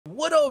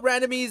What up,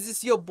 randomies?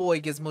 It's your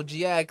boy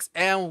Gizmo-GX,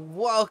 and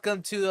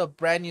welcome to a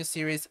brand new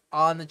series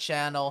on the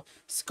channel,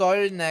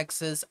 Scarlet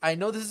Nexus. I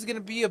know this is gonna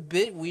be a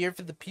bit weird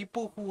for the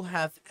people who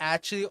have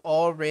actually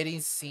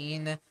already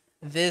seen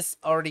this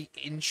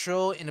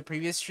intro in the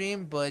previous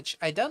stream, but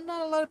I doubt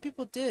not a lot of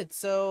people did,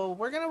 so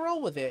we're gonna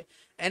roll with it.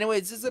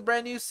 Anyways, this is a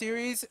brand new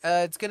series.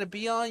 It's gonna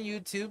be on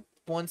YouTube.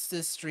 Once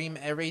this stream,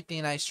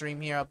 everything I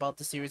stream here about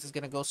the series is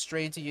gonna go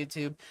straight to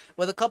YouTube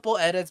with a couple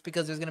edits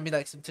because there's gonna be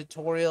like some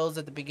tutorials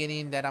at the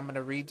beginning that I'm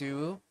gonna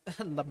redo.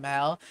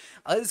 Lamal.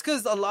 It's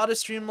because a lot of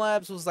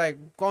Streamlabs was like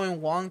going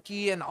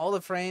wonky and all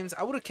the frames.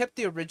 I would have kept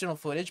the original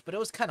footage, but it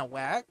was kind of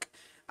whack.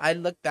 I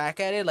look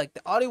back at it, like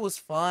the audio was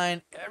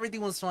fine,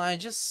 everything was fine,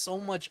 just so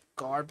much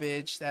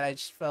garbage that I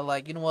just felt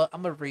like, you know what,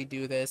 I'm gonna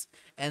redo this.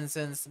 And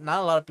since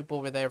not a lot of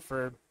people were there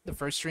for the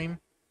first stream,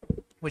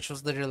 which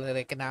was literally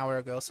like an hour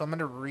ago, so I'm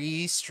gonna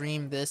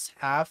re-stream this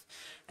half.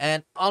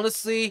 And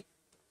honestly,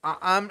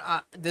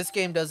 this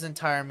game doesn't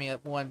tire me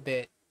up one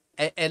bit.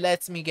 It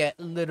lets me get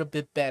a little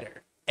bit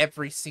better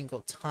every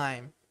single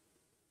time.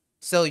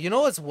 So you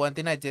know what's one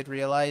thing I did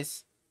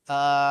realize?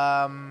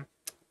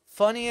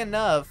 Funny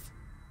enough,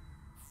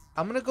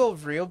 I'm gonna go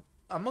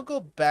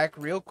back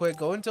real quick,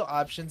 go into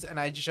options, and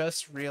I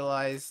just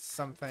realized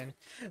something.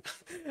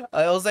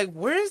 I was like,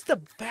 where's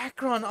the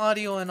background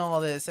audio and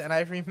all this? And I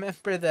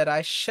remember that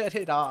I shut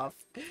it off.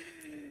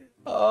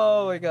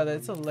 Oh my god,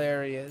 that's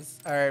hilarious.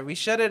 Alright, we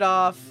shut it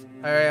off.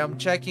 Alright, I'm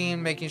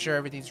checking, making sure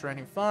everything's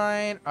running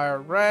fine.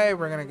 Alright,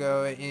 we're gonna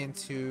go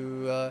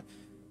into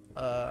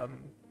load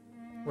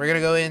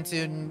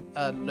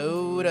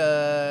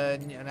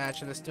and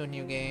actually let's do a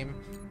new game.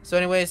 So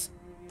anyways,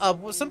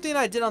 something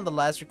I did on the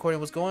last recording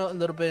was going a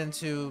little bit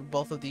into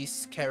both of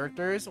these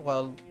characters.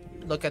 Well,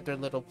 look at their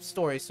little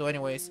stories. So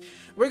anyways,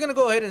 we're gonna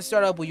go ahead and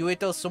start up with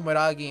Yuito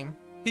Sumeragi.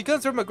 He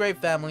comes from a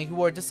great family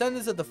who are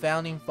descendants of the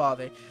founding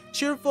father.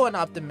 Cheerful and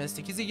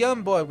optimistic, he's a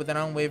young boy with an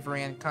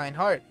unwavering and kind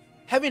heart.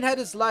 Having had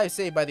his life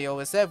saved by the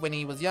OSF when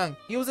he was young,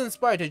 he was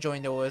inspired to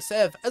join the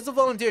OSF as a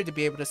volunteer to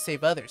be able to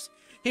save others.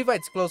 He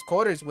fights close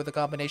quarters with a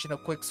combination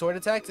of quick sword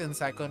attacks and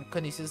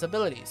psychokinesis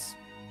abilities.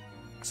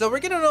 So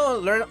we're gonna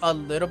learn a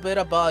little bit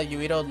about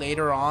Yuito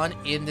later on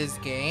in this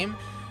game.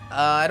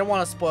 I don't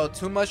want to spoil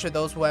too much for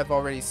those who have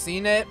already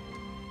seen it.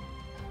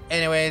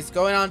 Anyways,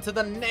 going on to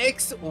the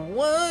next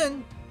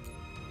one.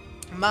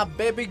 My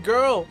baby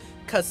girl,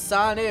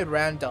 Kasane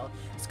Randall.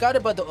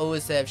 Scouted by the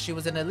OSF, she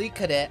was an elite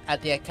cadet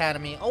at the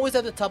academy, always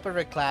at the top of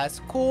her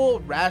class, cool,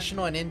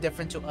 rational, and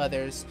indifferent to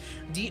others.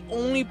 The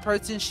only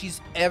person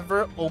she's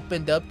ever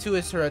opened up to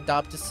is her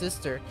adopted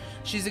sister.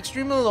 She's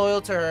extremely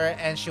loyal to her,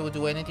 and she will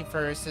do anything for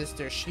her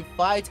sister. She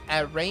fights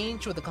at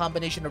range with a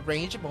combination of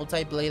range,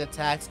 multi-blade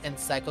attacks, and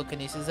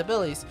psychokinesis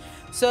abilities.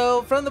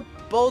 So, from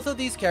both of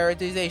these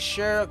characters, they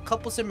share a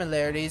couple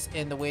similarities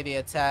in the way they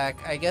attack.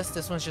 I guess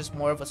this one's just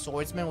more of a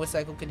swordsman with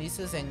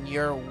psychokinesis, and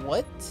you're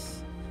what?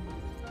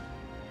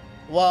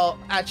 Well,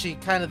 actually,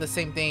 kind of the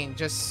same thing,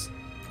 just,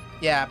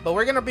 yeah, but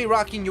we're gonna be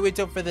rocking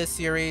Yuito for this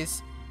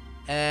series.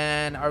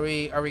 And are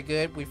we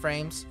good? We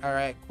frames?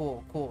 Alright,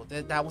 cool.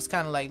 That was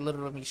kind of like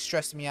literally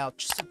stressing me out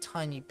just a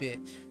tiny bit.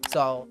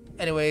 So,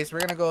 anyways,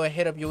 we're gonna go and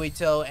hit up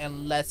Yuito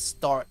and let's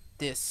start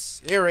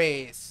this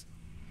series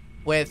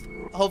with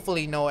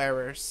hopefully no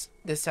errors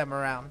this time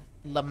around.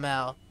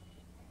 Lamel.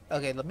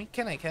 Okay,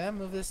 can I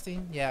move this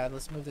thing? Yeah,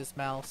 let's move this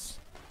mouse.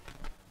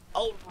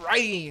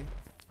 Alrighty.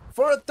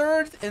 For a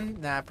third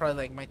and probably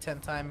like my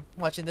 10th time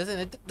watching this,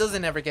 and it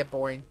doesn't ever get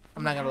boring.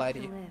 I'm not gonna lie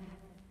to you.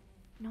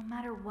 No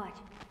matter what.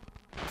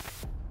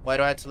 Why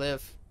do I have to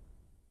live?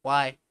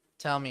 Why?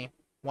 Tell me.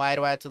 Why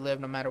do I have to live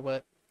no matter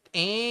what?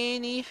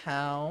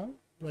 Anyhow,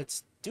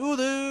 let's do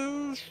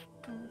this.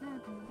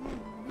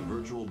 The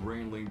virtual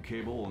brain link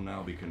cable will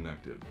now be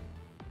connected.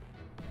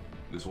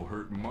 This will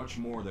hurt much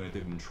more than it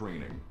did in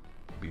training.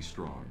 Be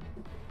strong.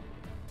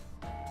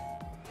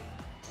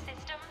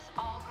 Systems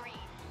all green.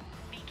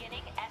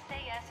 Beginning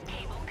SAS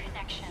cable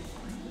connection.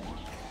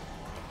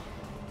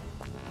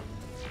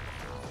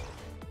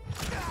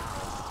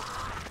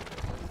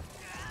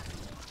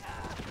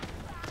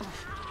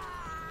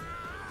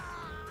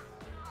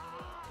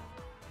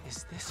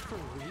 Is this for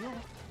real?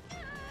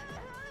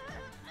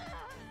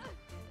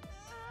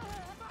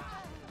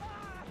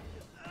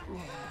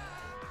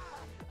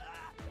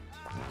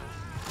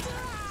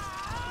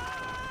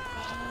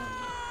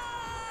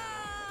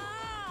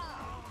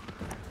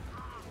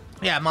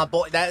 Yeah, my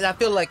boy, that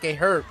feel like it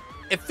hurt.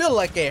 It feel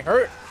like it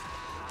hurt.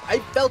 I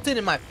felt it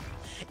in my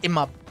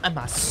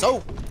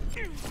soul.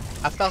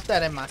 I felt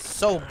that in my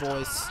soul,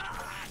 boys.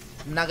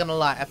 I'm not gonna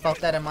lie, I felt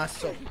that in my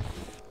soul.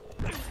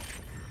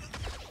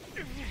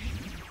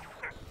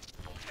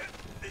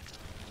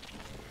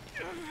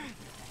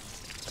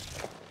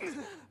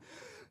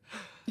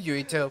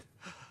 Yuito,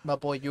 my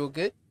boy, you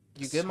good?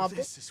 You good, my boy?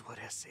 This is what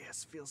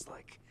SAS feels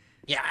like.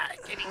 Yeah,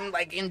 getting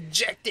like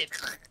injected.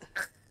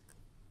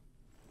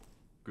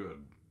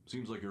 Good.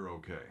 Seems like you're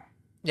okay.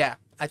 Yeah,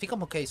 I think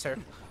I'm okay, sir.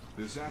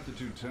 This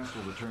aptitude test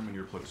will determine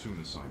your platoon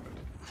assignment.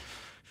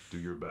 Do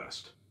your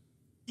best.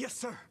 Yes,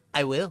 sir.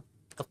 I will.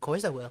 Of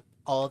course I will.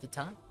 All the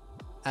time.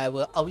 I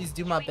will always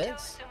do my Yuito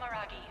best.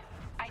 Sumeragi,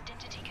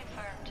 identity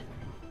confirmed.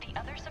 The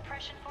other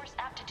suppression force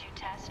aptitude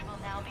test will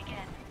now begin.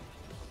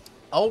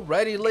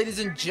 Alrighty, ladies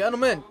and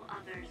gentlemen.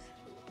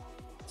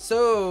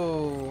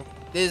 So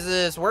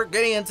we're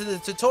getting into the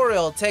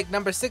tutorial, take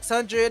number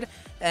 600,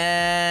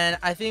 and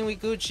I think we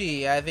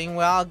Gucci. I think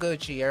we all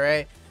Gucci. All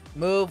right,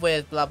 move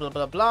with blah blah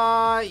blah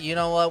blah. You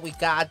know what? We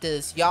got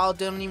this. Y'all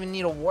don't even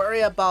need to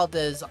worry about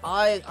this.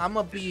 I'm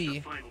gonna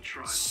be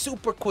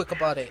super quick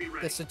about it.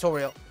 This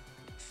tutorial.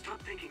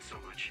 Stop thinking so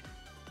much.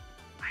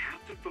 I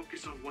have to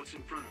focus on what's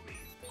in front of me.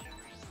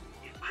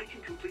 If I can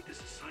complete this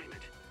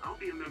assignment, I'll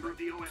be a member of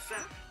the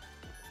OSF.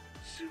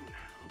 Soon,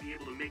 I'll be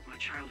able to make my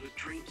childhood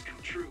dreams come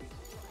true.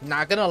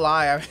 Not gonna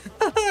lie,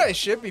 I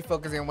should be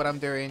focusing on what I'm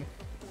doing.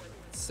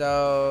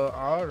 So,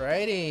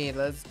 alrighty,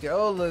 let's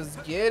go. Let's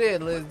get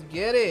it. Let's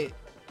get it.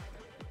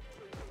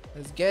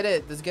 Let's get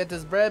it. Let's get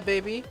this bread,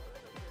 baby.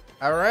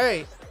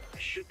 Alright. I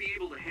should be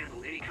able to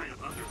handle any kind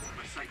of other with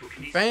my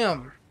psychokinesis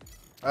Bam. power.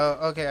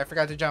 Oh, okay. I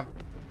forgot to jump.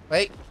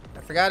 Wait,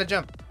 I forgot to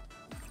jump.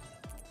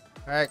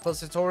 Alright, close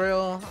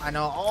tutorial. I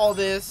know all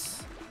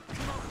this.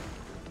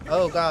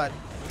 Oh, God.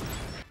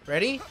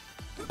 Ready?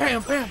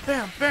 Bam, bam,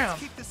 bam, bam.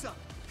 Keep this up.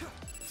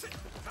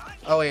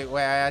 Oh wait,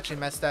 I actually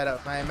messed that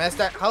up. I messed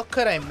that. How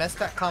could I mess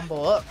that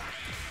combo up?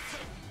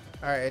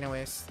 All right.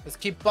 Anyways, let's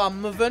keep on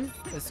moving.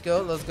 Let's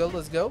go. Let's go.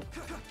 Let's go.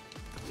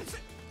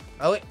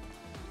 Oh wait.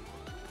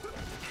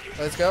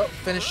 Let's go.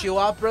 Finish you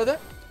off, brother.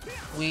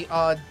 We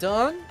are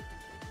done.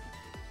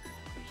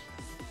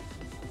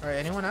 All right.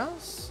 Anyone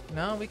else?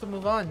 No, we can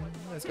move on.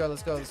 Let's go.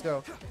 Let's go. Let's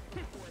go.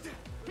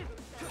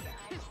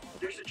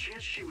 There's a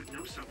chance she would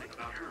know something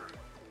about her.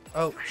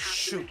 Oh I have to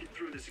shoot. make it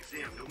through this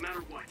exam, no matter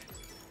what.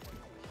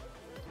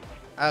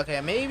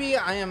 Okay, maybe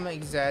I am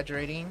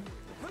exaggerating.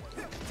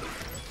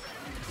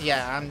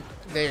 Yeah, I'm.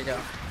 There you go.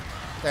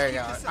 There you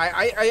go.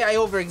 I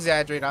over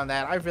exaggerate on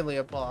that. I really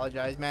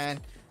apologize, man.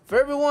 For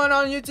everyone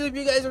on YouTube,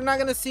 you guys are not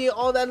gonna see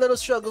all that little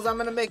struggles. I'm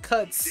gonna make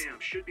cuts. Exam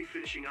should be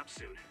finishing up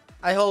soon.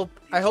 I hope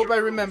I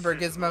remember, Said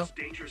the Gizmo. most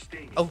dangerous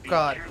thing is Oh, being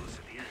God. careless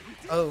at the end.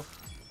 Oh.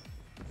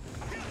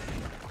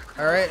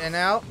 All right, and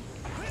now.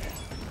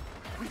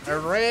 All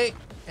right,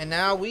 and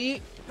now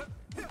we.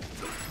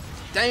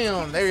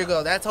 Damn, there you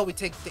go. That's how we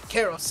take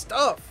care of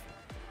stuff.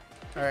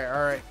 All right,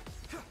 all right.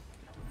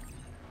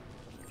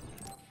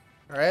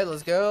 All right,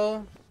 let's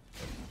go.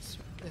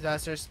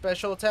 That's their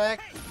special attack.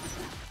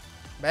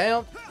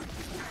 Bam.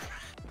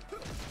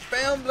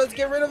 Bam, let's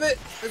get rid of it.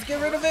 Let's get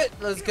rid of it.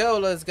 Let's go,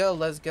 let's go,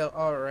 let's go.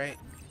 All right.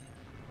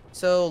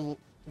 So,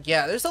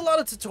 yeah, there's a lot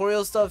of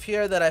tutorial stuff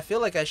here that I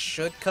feel like I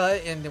should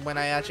cut and when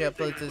I actually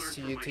upload this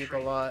to YouTube a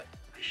lot.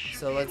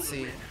 So let's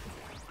see.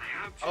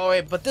 Oh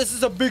wait, but this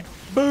is a big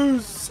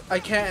boost. I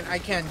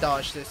can't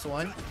dodge this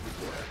one.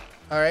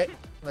 All right,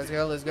 let's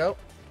go, let's go.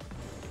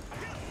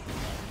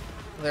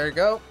 There we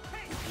go.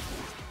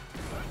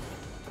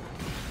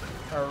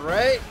 All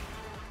right.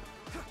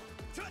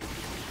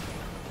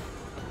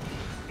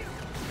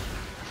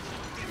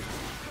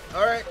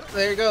 All right,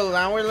 there you go.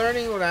 Now we're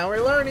learning. Now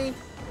we're learning.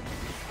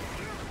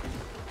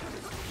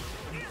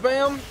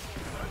 Bam.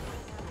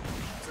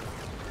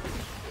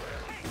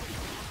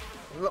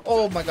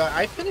 Oh my god,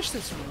 I finished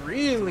this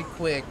really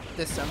quick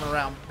this time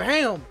around.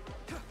 Bam!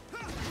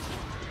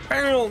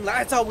 Bam!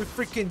 That's how we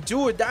freaking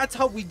do it. That's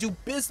how we do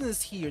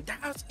business here.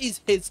 That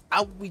is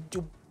how we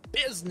do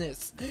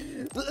business.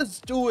 Let's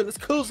do it. Let's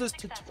close this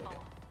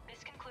tutorial.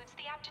 This concludes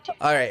the aptitude.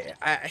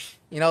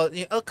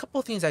 Alright, a couple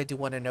of things I do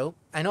want to note.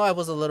 I know I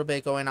was a little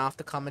bit going off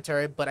the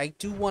commentary, but I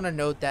do want to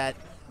note that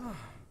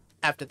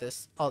after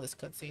this, all this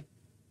cutscene.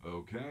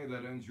 Okay,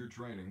 that ends your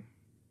training.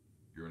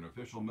 You're an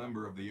official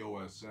member of the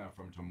OSF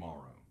from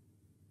tomorrow.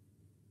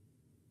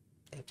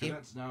 Thank you.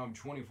 Cadets now have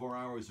 24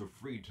 hours of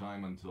free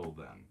time until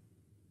then.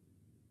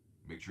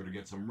 Make sure to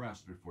get some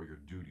rest before your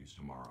duties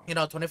tomorrow.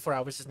 24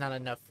 hours is not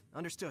enough.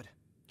 Understood.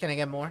 Can I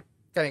get more?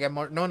 Can I get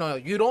more? No.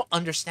 You don't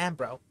understand,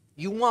 bro.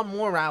 You want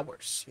more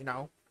hours,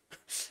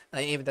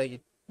 Like, even though you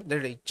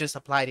literally just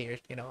applied here,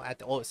 at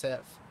the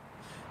OSF.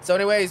 So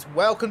anyways,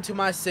 welcome to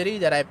my city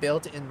that I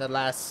built in the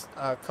last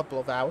couple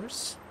of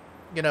hours.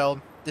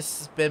 This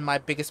has been my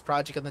biggest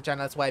project on the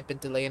channel. That's why I've been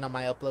delaying on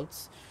my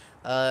uploads.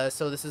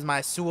 So this is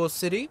my Suo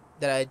city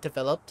that I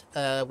developed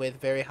with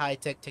very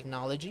high-tech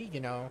technology.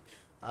 No,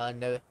 I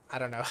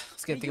don't know. I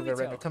was gonna think of a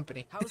random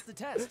company. How was the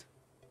test?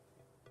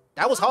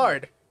 That was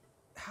hard.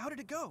 How did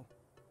it go?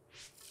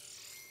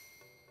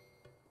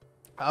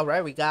 All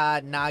right, we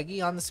got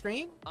Nagi on the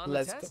screen. On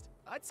Let's the test,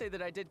 I'd say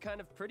that I did kind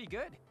of pretty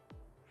good.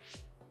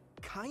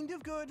 Kind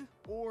of good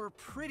or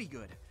pretty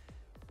good?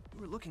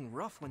 You were looking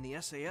rough when the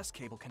SAS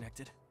cable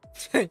connected.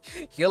 go.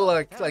 You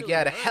look That like you really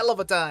had a hurt. hell of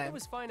a It time.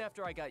 was fine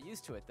after I got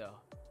used to it, though.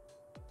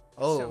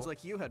 Oh, Sounds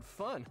like you had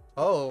fun.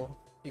 oh,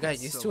 you got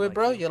That's used so to it,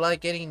 bro. like you. You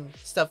like getting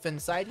stuff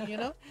inside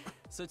you,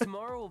 So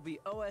tomorrow will be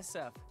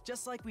OSF,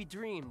 just like we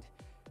dreamed.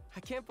 I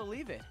can't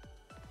believe it.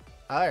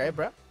 All right,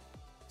 bro.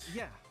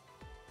 Yeah.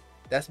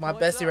 That's my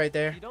What's bestie up? right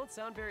there. You don't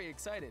sound very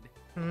excited.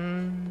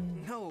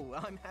 No,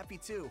 I'm happy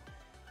too.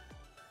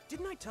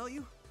 Didn't I tell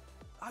you?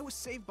 I was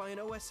saved by an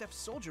OSF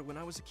soldier when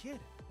I was a kid.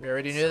 We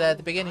already knew that at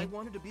the I beginning.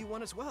 wanted to be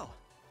one as well.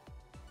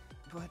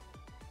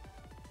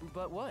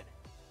 But what?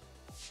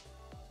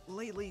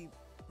 Lately,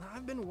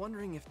 I've been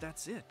wondering if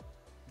that's it.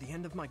 The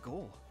end of my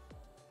goal.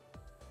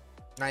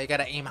 Now you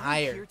gotta aim I'm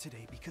higher. here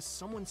today because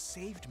someone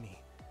saved me.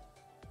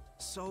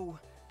 So,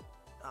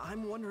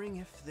 I'm wondering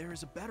if there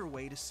is a better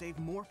way to save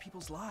more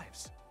people's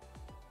lives.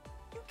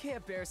 You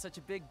can't bear such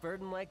a big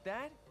burden like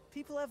that.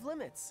 People have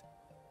limits.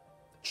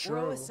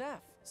 True. We're OSF,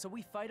 so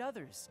we fight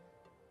others.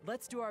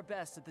 Let's do our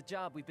best at the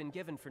job we've been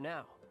given for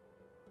now.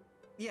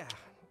 Yeah,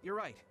 you're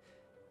right.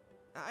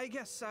 I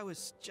guess I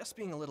was just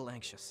being a little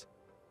anxious.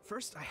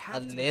 First, I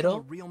have to become a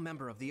real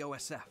member of the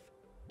OSF.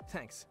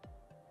 Thanks.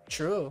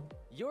 True.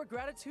 Your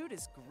gratitude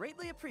is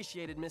greatly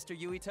appreciated, Mr.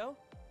 Yuito.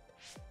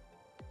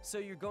 So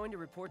you're going to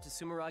report to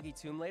Sumeragi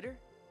Tomb later?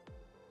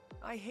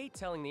 I hate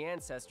telling the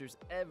ancestors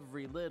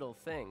every little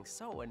thing.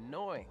 So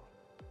annoying.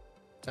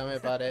 Tell me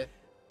about it.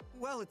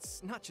 Well,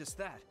 it's not just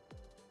that.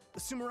 The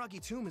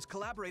Sumeragi Tomb is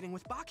collaborating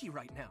with Baki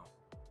right now.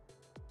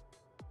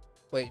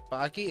 Wait,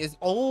 Baki is...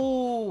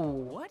 Oh!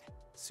 What?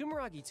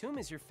 Sumeragi Tomb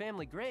is your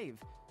family grave.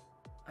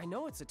 I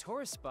know it's a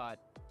tourist spot,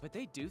 but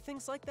they do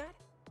things like that?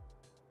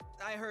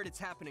 I heard it's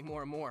happening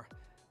more and more.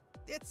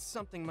 It's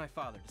something my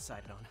father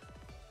decided on.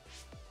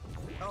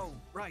 Oh,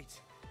 right.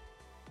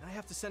 I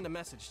have to send a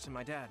message to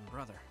my dad and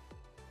brother.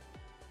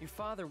 Your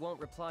father won't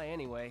reply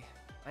anyway.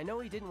 I know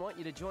he didn't want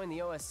you to join the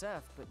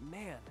OSF, but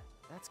man,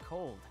 that's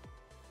cold.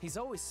 He's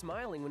always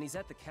smiling when he's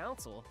at the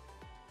council.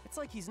 It's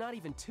like he's not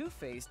even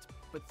two-faced,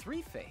 but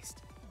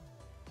three-faced.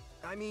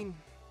 I mean,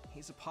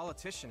 he's a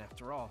politician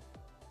after all.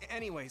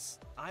 Anyways,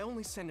 I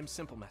only send him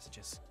simple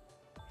messages.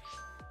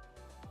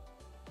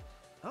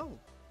 Oh,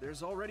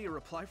 there's already a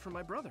reply from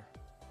my brother.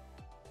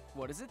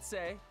 What does it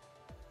say?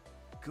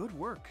 Good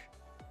work.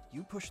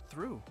 You pushed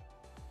through.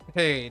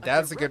 Hey,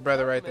 that's a good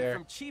brother right there.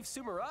 From Chief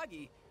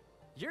Sumeragi,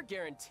 you're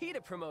guaranteed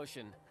a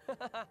promotion.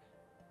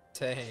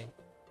 Dang.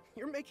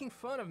 You're making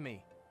fun of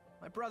me.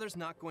 My brother's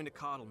not going to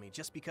coddle me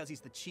just because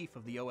he's the chief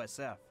of the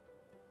OSF.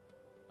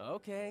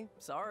 Okay,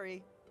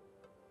 sorry.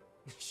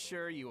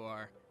 Sure you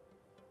are.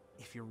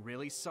 If you're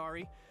really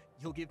sorry,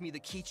 you'll give me the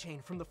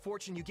keychain from the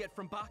fortune you get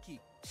from Baki.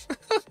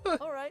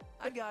 Alright,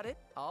 I got it.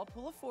 I'll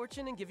pull a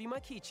fortune and give you my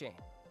keychain.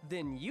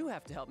 Then you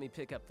have to help me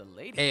pick up the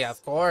ladies. Hey,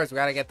 of course, we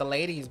gotta get the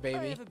ladies, I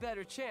baby. have a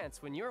better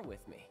chance when you're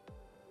with me.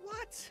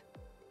 What?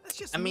 That's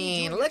just I me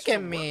mean, doing look extra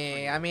at work for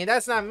me. you. I mean,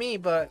 that's not me,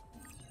 but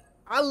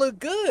I look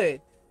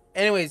good.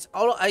 Anyways,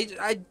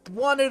 I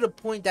wanted to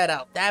point that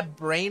out. That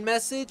brain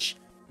message,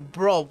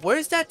 bro,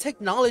 where's that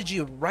technology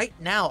right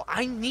now?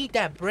 I need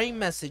that brain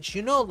message.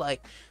 You know,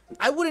 like,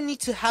 I wouldn't need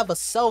to have a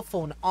cell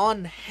phone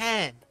on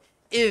hand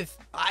if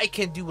I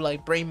can do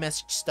like brain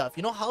message stuff.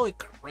 You know how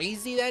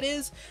crazy that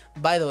is?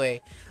 By the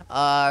way,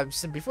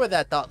 so before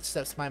that thought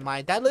steps my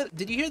mind,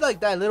 did you hear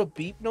like that little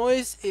beep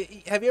noise?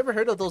 Have you ever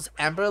heard of those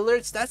Amber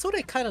Alerts? That's what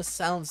it kind of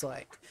sounds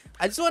like.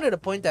 I just wanted to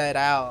point that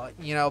out,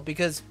 you know,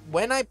 because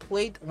when I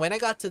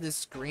got to this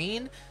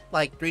screen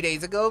like 3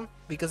 days ago,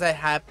 because I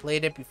had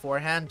played it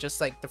beforehand,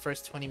 just like the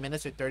first 20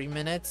 minutes or 30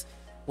 minutes,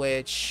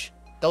 which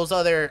those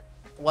other,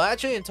 well,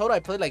 actually in total I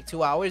played like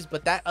 2 hours,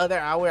 but that other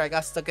hour I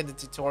got stuck in the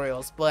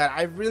tutorials, but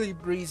I really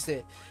breezed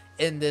it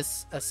in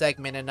this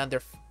segment in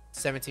under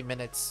 17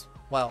 minutes.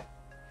 Well,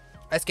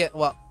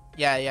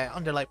 yeah,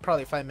 under like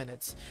probably 5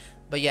 minutes,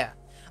 but yeah.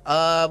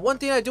 One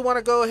thing I do want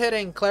to go ahead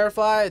and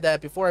clarify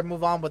that before I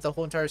move on with the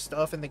whole entire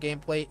stuff in the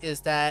gameplay is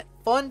that,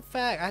 fun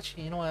fact,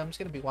 actually, you know what, I'm just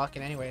gonna be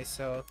walking anyway,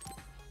 so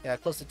yeah,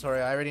 close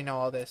tutorial, I already know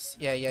all this.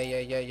 Yeah,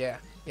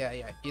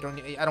 you don't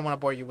need, I don't want to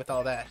bore you with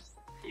all that.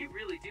 You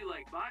really do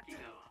like Baki,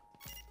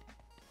 though.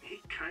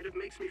 He kind of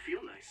makes me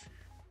feel nice.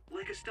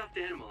 Like a stuffed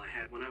animal I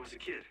had when I was a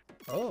kid.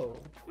 Oh.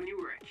 When you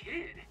were a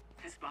kid?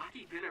 Has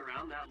Baki been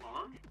around that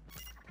long?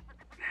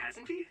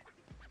 Hasn't he?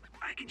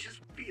 I can just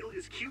feel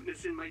his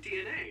cuteness in my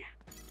DNA.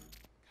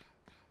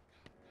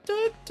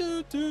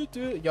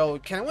 Yo,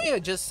 can we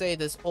just say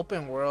this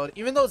open world,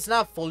 even though it's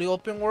not fully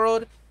open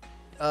world,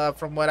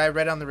 from what I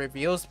read on the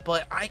reviews,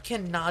 but I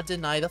cannot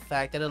deny the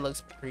fact that it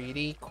looks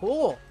pretty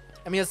cool.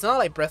 I mean, it's not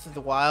like Breath of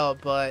the Wild,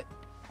 but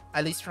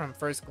at least from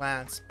first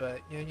glance, but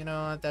you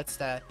know, that's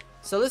that.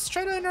 So let's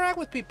try to interact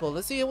with people.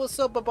 Let's see what's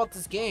up about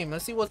this game.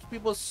 Let's see what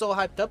people are so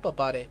hyped up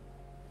about it.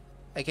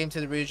 I came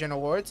to the region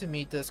award to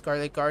meet the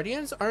Scarlet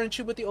Guardians. Aren't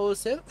you with the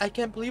OSF? I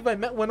can't believe I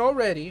met one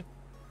already.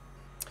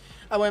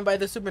 I went by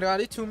the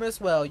Sumeragi Tomb as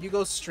well. You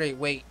go straight.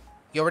 Wait,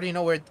 you already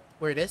know where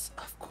it is?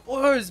 Of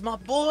course, my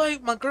boy,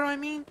 my girl. I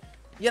mean,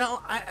 you know,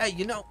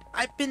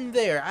 I've been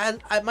there.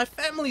 My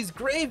family's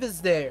grave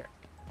is there.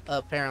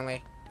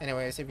 Apparently.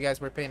 Anyways, if you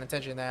guys were paying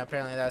attention, then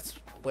apparently that's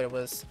what it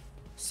was.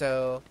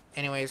 So,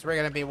 anyways, we're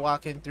gonna be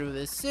walking through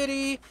this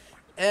city,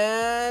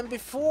 and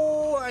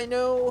before I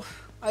know,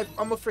 I'm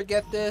gonna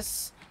forget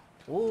this.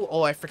 Ooh,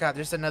 oh, I forgot.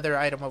 There's another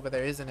item over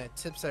there, isn't it?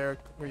 Tips are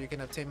where you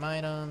can obtain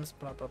items.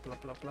 Blah blah blah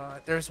blah blah.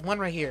 There's one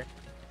right here.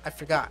 I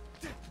forgot.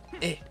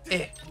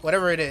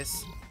 Whatever it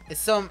is.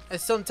 It's some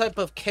type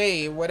of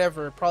K,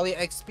 whatever. Probably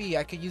XP.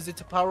 I could use it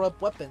to power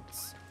up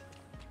weapons.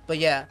 But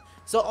yeah,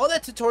 So all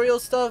that tutorial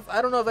stuff,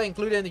 I don't know if I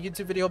included in the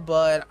YouTube video,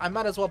 but I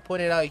might as well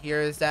point it out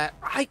here, is that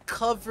I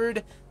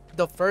covered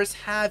the first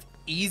half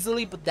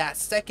easily, but that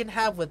second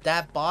half with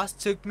that boss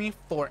took me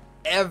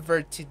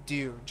forever to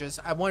do. Just,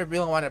 I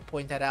really want to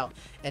point that out.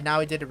 And now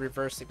I did a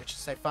reverse it, which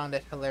is, I found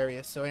it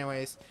hilarious. So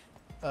anyways,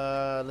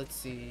 let's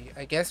see.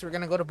 I guess we're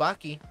gonna go to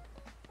Baki.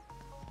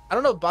 I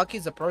don't know if Baki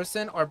is a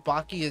person or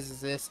Baki is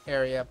this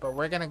area, but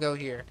we're gonna go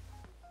here.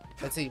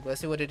 Let's see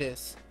what it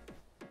is.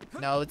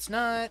 No, it's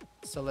not.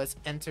 So let's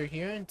enter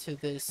here into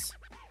this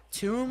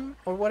tomb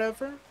or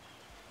whatever.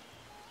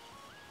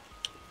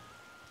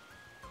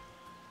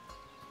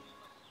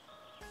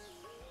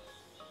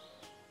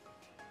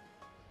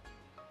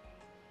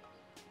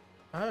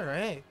 All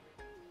right.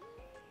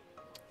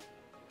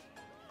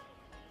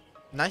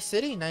 Nice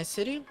city, nice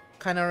city.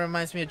 Kind of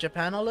reminds me of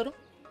Japan a little.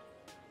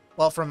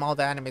 Well, from all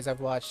the animes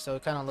I've watched, so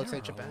it kind of looks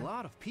like Japan. A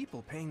lot of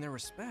people paying their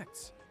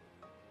respects.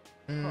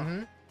 Mm-hmm.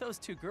 Huh. Those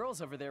two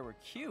girls over there were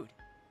cute.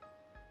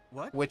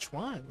 What? Which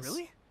ones?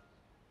 Really?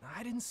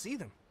 I didn't see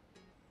them.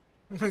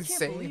 I can't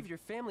Same. believe your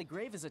family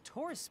grave is a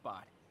tourist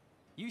spot.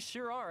 You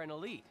sure are an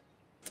elite.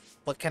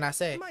 What can I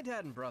say? My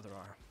dad and brother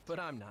are, but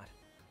I'm not.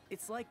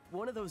 It's like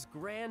one of those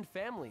grand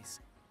families.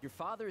 Your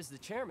father is the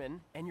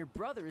chairman, and your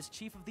brother is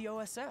chief of the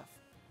OSF.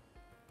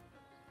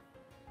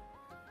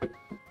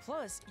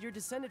 Plus, you're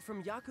descended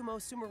from Yakumo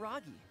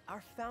Sumeragi,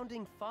 our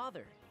founding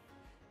father.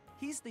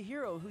 He's the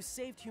hero who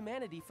saved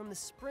humanity from the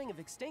spring of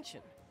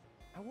extinction.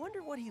 I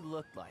wonder what he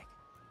looked like.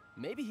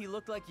 Maybe he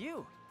looked like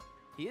you.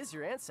 He is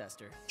your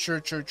ancestor.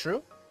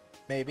 True.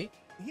 Maybe.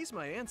 He's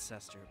my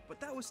ancestor, but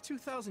that was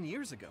 2,000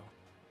 years ago.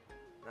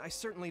 I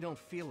certainly don't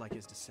feel like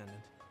his descendant.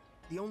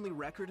 The only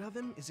record of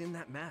him is in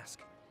that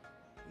mask.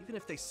 Even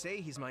if they say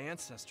he's my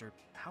ancestor,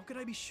 how could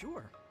I be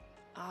sure?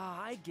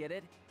 Ah, I get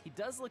it. He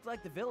does look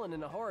like the villain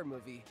in a horror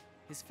movie.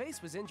 His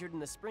face was injured in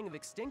the spring of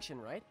extinction,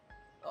 right?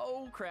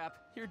 Oh, crap.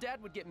 Your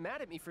dad would get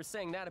mad at me for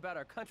saying that about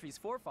our country's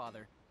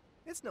forefather.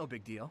 It's no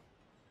big deal.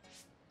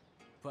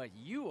 But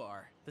you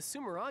are. The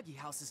Sumeragi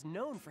house is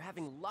known for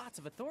having lots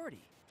of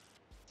authority.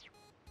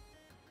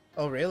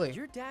 Oh, really?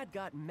 Your dad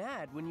got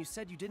mad when you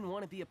said you didn't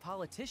want to be a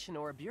politician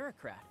or a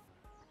bureaucrat.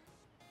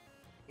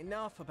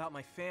 Enough about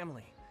my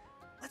family.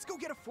 Let's go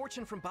get a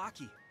fortune from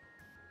Baki.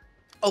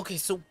 Okay,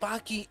 so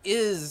Baki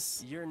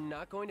is... You're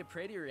not going to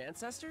pray to your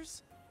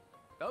ancestors?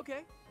 Okay,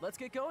 let's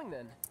get going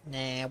then.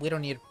 Nah, we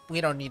don't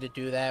need to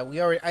do that.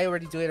 I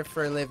already do it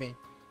for a living.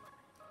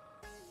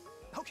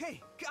 Okay,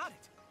 got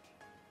it.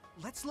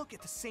 Let's look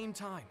at the same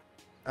time.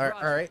 All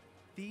right.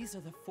 These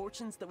are the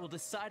fortunes that will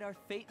decide our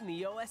fate in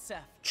the OSF.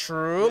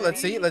 True.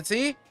 Ready? Let's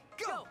see.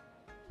 Go!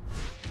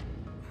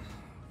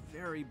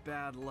 Very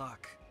bad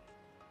luck.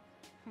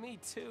 Me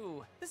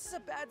too. This is a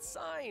bad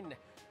sign.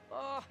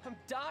 Oh, I'm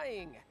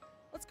dying.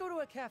 Let's go to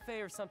a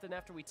cafe or something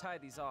after we tie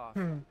these off.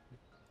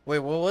 Wait,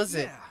 what was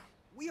it? Yeah,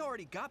 we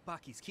already got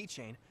Baki's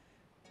keychain.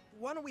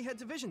 Why don't we head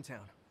to Vision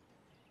Town?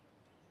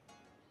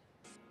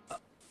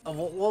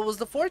 What was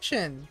the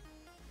fortune?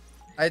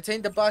 I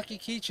attained the Baki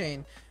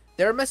keychain.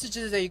 There are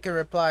messages that you can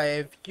reply.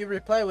 If you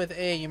reply with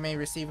A, you may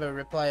receive a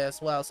reply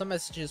as well. Some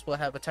messages will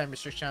have a time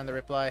restriction on the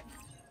reply.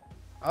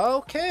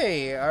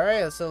 Okay,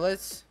 alright, so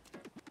let's...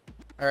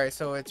 Alright,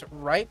 so it's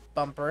right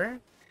bumper.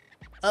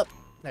 Up.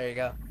 There you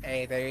go.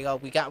 Hey, there you go.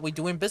 We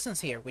doing business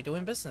here. We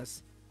doing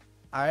business.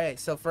 Alright,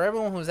 so for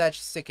everyone who's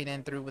actually sticking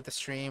in through with the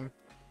stream,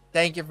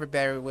 thank you for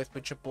bearing with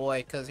your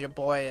boy, because your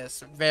boy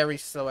is very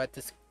slow at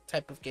this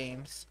type of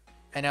games.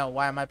 I know.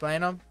 Why am I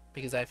playing them?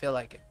 Because I feel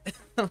like it.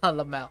 I'll let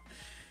them out.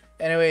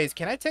 Anyways,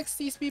 can I text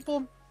these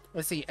people?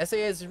 Let's see. SAS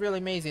is really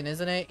amazing,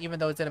 isn't it? Even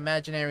though it's an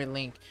imaginary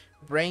link.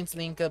 Brains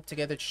link up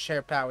together to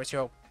share powers.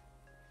 Yo,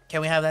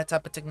 can we have that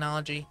type of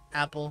technology?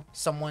 Apple?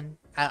 Someone?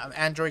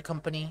 Android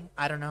company?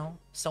 I don't know.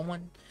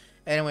 Someone?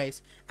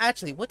 Anyways,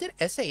 actually, what did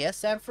SAS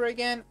stand for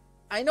again?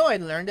 I know I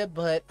learned it,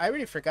 but I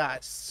already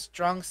forgot.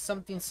 Strong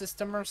something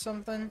system or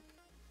something?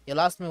 You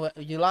lost me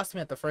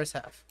at the first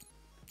half.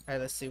 Alright,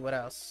 let's see what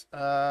else.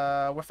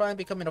 We're finally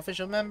becoming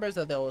official members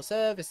of the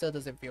OSF. It still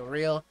doesn't feel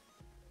real.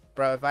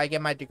 Bro, if I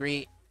get my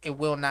degree, it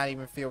will not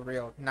even feel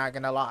real. Not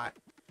gonna lie.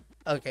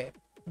 Okay.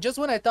 Just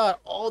when I thought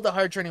all the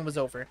hard training was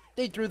over,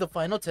 they threw the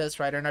final test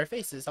right in our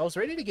faces. I was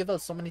ready to give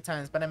up so many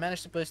times, but I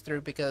managed to push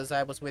through because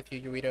I was with you,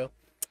 Yurito.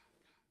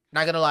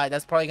 Not gonna lie,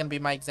 that's probably gonna be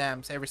my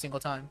exams every single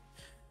time.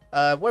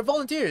 We're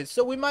volunteers,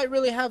 so we might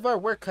really have our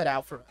work cut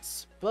out for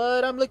us.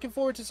 But I'm looking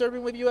forward to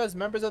serving with you as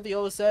members of the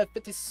OSF.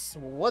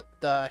 What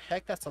the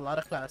heck? That's a lot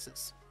of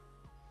classes.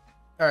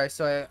 Alright,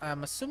 so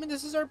I'm assuming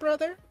this is our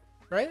brother,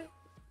 right?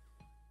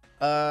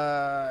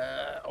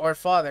 Or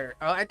father.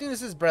 I think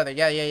this is brother.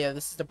 Yeah,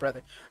 this is the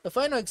brother. The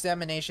final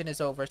examination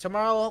is over.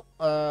 Tomorrow,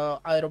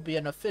 I'll be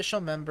an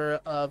official member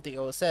of the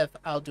OSF.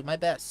 I'll do my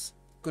best.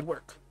 Good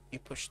work. You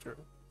push through.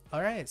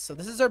 Alright, so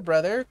this is our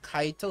brother,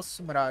 Kaito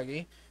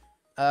Sumeragi.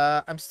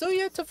 I'm still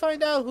yet to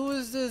find out who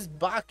is this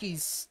Baki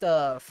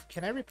stuff.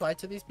 Can I reply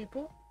to these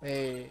people?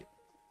 Wait.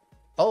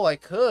 Oh, I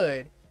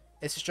could.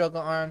 It's a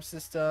struggle arm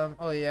system.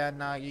 Oh yeah,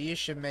 Nagi, you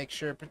should make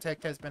sure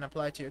Protect has been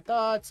applied to your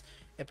thoughts.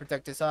 If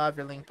protect is off,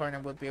 your link partner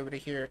will be able to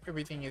hear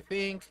everything you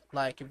think.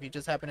 Like if you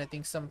just happen to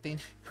think something.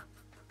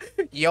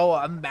 Yo,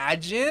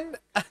 imagine.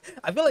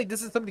 I feel like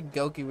this is something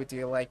Goku would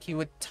do. Like he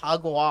would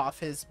toggle off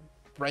his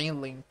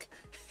brain link,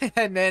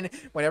 and then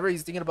whenever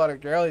he's thinking about a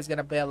girl, he's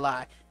gonna be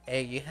like,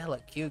 "Hey, you hella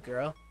cute,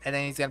 girl," and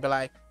then he's gonna be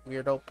like,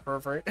 "Weirdo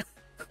pervert."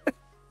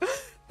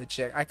 The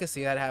chick, I could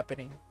see that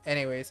happening.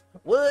 Anyways,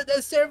 well,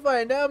 that's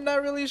terrifying. Now I'm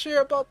not really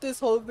sure about this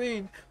whole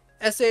thing.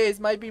 SAs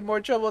might be more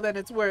trouble than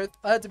it's worth.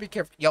 I have to be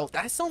careful. Yo,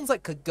 that sounds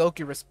like a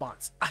Goku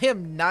response. I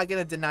am not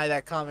gonna deny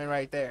that comment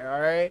right there. All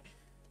right.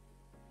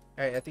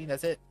 Alright, I think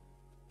that's it.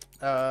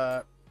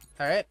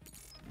 Alright.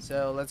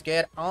 So let's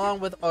get on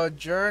with our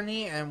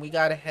journey and we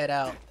gotta head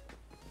out.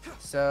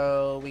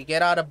 So we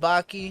get out of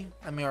Baki,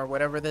 or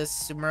whatever this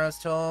Sumura's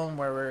tome,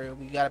 where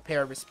we gotta pay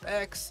our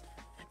respects.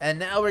 And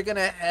now we're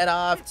gonna head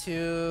off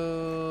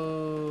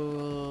to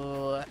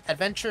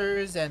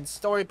adventures and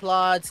story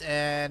plots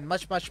and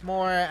much, much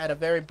more at a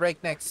very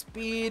breakneck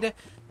speed.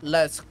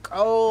 Let's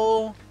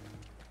go.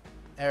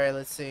 Alright,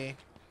 let's see.